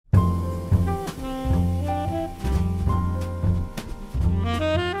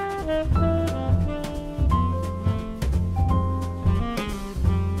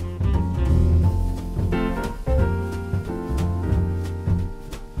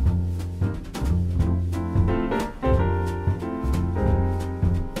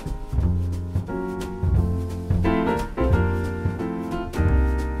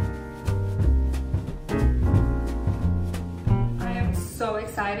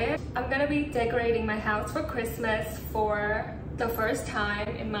excited. I'm gonna be decorating my house for Christmas for the first time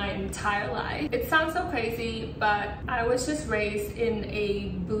in my entire life. It sounds so crazy, but I was just raised in a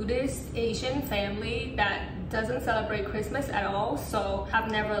Buddhist Asian family that doesn't celebrate Christmas at all, so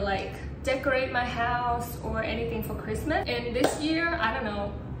I've never like decorate my house or anything for Christmas. And this year, I don't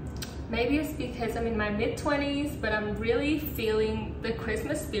know, maybe it's because I'm in my mid-20s, but I'm really feeling the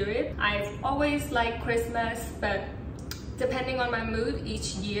Christmas spirit. I've always liked Christmas, but depending on my mood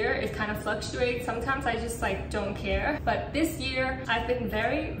each year, it kind of fluctuates. Sometimes I just like don't care. But this year, I've been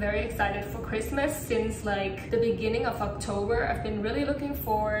very, very excited for Christmas since like the beginning of October. I've been really looking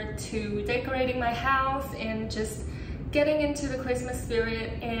forward to decorating my house and just getting into the Christmas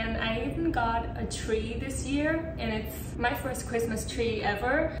spirit. And I even got a tree this year, and it's my first Christmas tree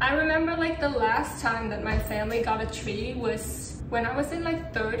ever. I remember like the last time that my family got a tree was when I was in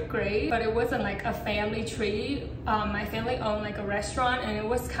like 3rd grade, but it wasn't like a family tree. My family owned like a restaurant, and it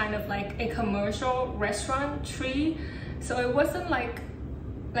was kind of like a commercial restaurant tree. So it wasn't like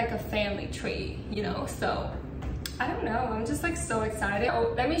a family tree, you know? So I don't know, I'm just like so excited.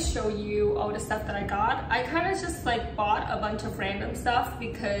 Oh, let me show you all the stuff that I got. I kind of just like bought a bunch of random stuff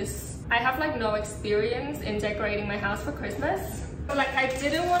because I have like no experience in decorating my house for Christmas. So like I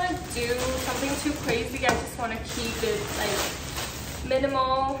didn't want to do something too crazy. I just want to keep it like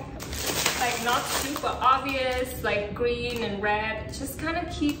minimal, like not super obvious, like green and red. Just kind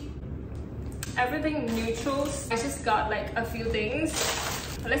of keep everything neutral. I just got like a few things.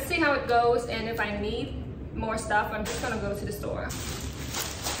 Let's see how it goes, and if I need more stuff, I'm just gonna go to the store.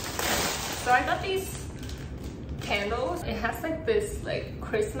 So I got these candles. It has like this like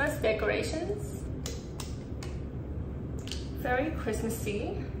Christmas decorations. Very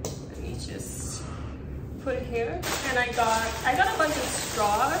Christmassy. Let me just put it here. And I got a bunch of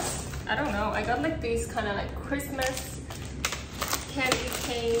straws. I don't know, I got like these kind of like Christmas candy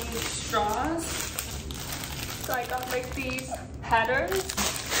cane straws. So I got like these patterns.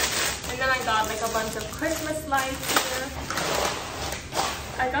 And then I got like a bunch of Christmas lights here.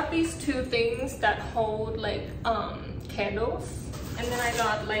 I got these 2 things that hold like candles. And then I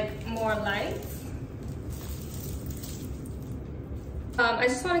got like more lights. I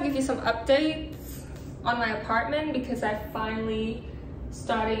just want to give you some updates on my apartment because I finally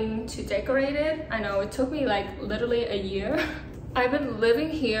starting to decorate it. I know it took me like literally a year. I've been living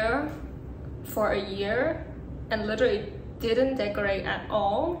here for a year and literally didn't decorate at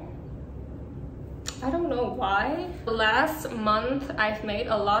all. I don't know why. Last month I've made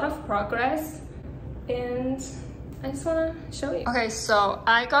a lot of progress, and I just want to show you. Okay, so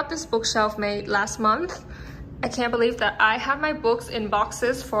I got this bookshelf made last month. I can't believe that I had my books in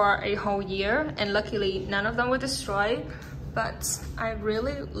boxes for a whole year, and luckily none of them were destroyed. But I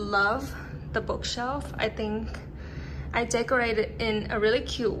really love the bookshelf. I think I decorated in a really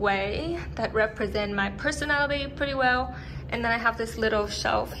cute way that represents my personality pretty well. And then I have this little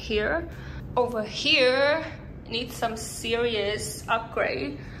shelf here. Over here needs some serious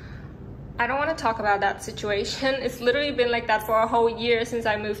upgrade. I don't want to talk about that situation. It's literally been like that for a whole year since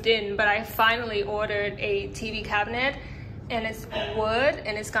I moved in, but I finally ordered a TV cabinet, and it's wood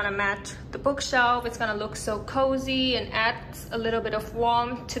and it's gonna match the bookshelf. It's gonna look so cozy and adds a little bit of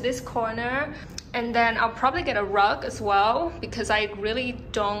warmth to this corner. And then I'll probably get a rug as well because I really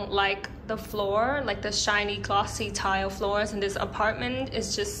don't like the floor, like the shiny glossy tile floors in this apartment.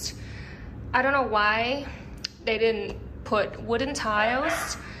 It's just, I don't know why they didn't put wooden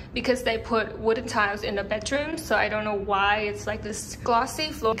tiles, because they put wooden tiles in the bedroom. So I don't know why it's like this glossy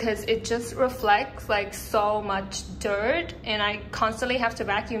floor, because it just reflects like so much dirt, and I constantly have to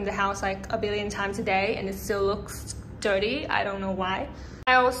vacuum the house like a billion times a day and it still looks dirty. I don't know why.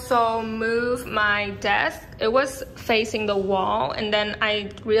 I also moved my desk. It was facing the wall, and then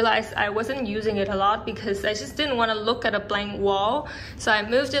I realized I wasn't using it a lot because I just didn't want to look at a blank wall. So I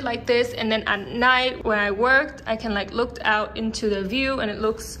moved it like this, and then at night when I worked, I can like look out into the view and it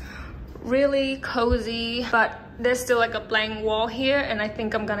looks really cozy. But there's still like a blank wall here, and I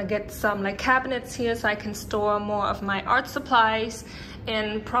think I'm gonna get some like cabinets here so I can store more of my art supplies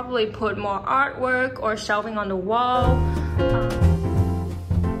and probably put more artwork or shelving on the wall.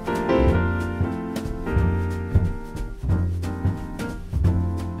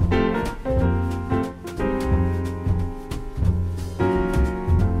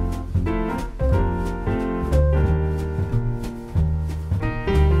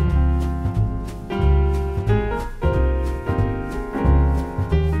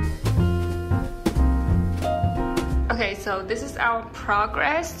 So this is our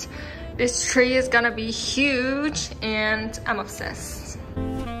progress. This tree is gonna be huge and I'm obsessed.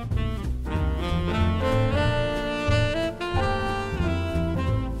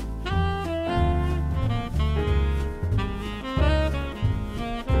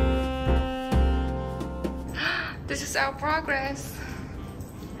 our progress.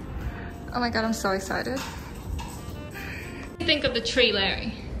 Oh my god, I'm so excited. What do you think of the tree,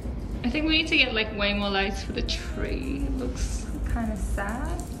 Larry? I think we need to get like way more lights for the tree. It looks kind of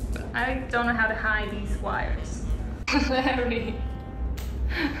sad, but I don't know how to hide these wires. Larry.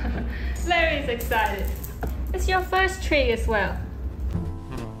 Larry's excited. It's your first tree as well.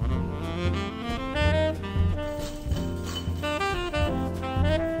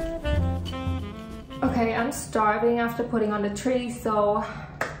 Okay, I'm starving after putting on the tree, so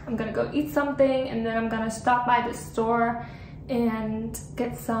I'm gonna go eat something and then I'm gonna stop by the store and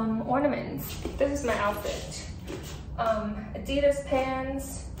get some ornaments. This is my outfit. Adidas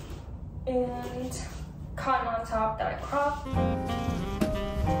pants and cotton on top that I cropped.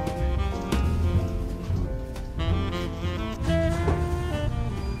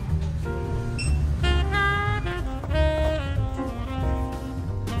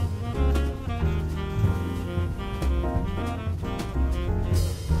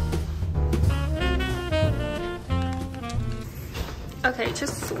 Okay,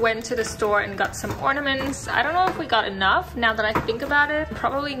 just went to the store and got some ornaments. I don't know if we got enough now that I think about it.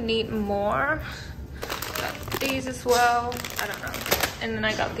 Probably need more. Got these as well. I don't know. And then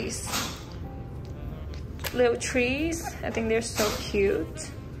I got these little trees. I think they're so cute.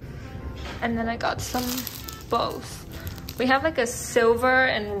 And then I got some bows. We have like a silver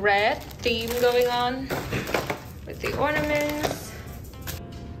and red theme going on with the ornaments.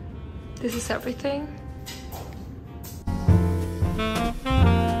 This is everything.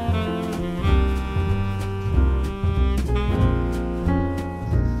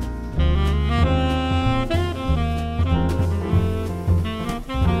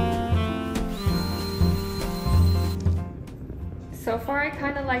 So far, I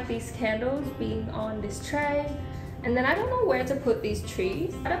kind of like these candles being on this tray. And then I don't know where to put these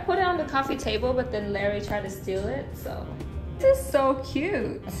trees. I put it on the coffee table, but then Larry tried to steal it, so. This is so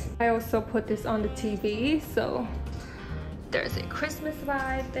cute. I also put this on the TV, so there's a Christmas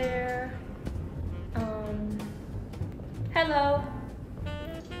vibe there. Hello.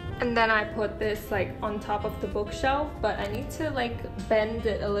 And then I put this like on top of the bookshelf, but I need to like bend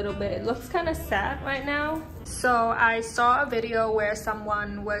it a little bit. It looks kind of sad right now. So I saw a video where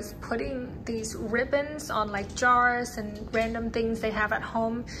someone was putting these ribbons on like jars and random things they have at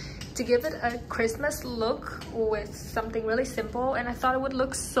home to give it a Christmas look with something really simple. And I thought it would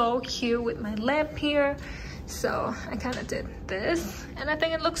look so cute with my lamp here. So I kind of did this and I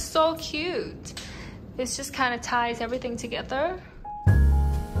think it looks so cute. It just kind of ties everything together.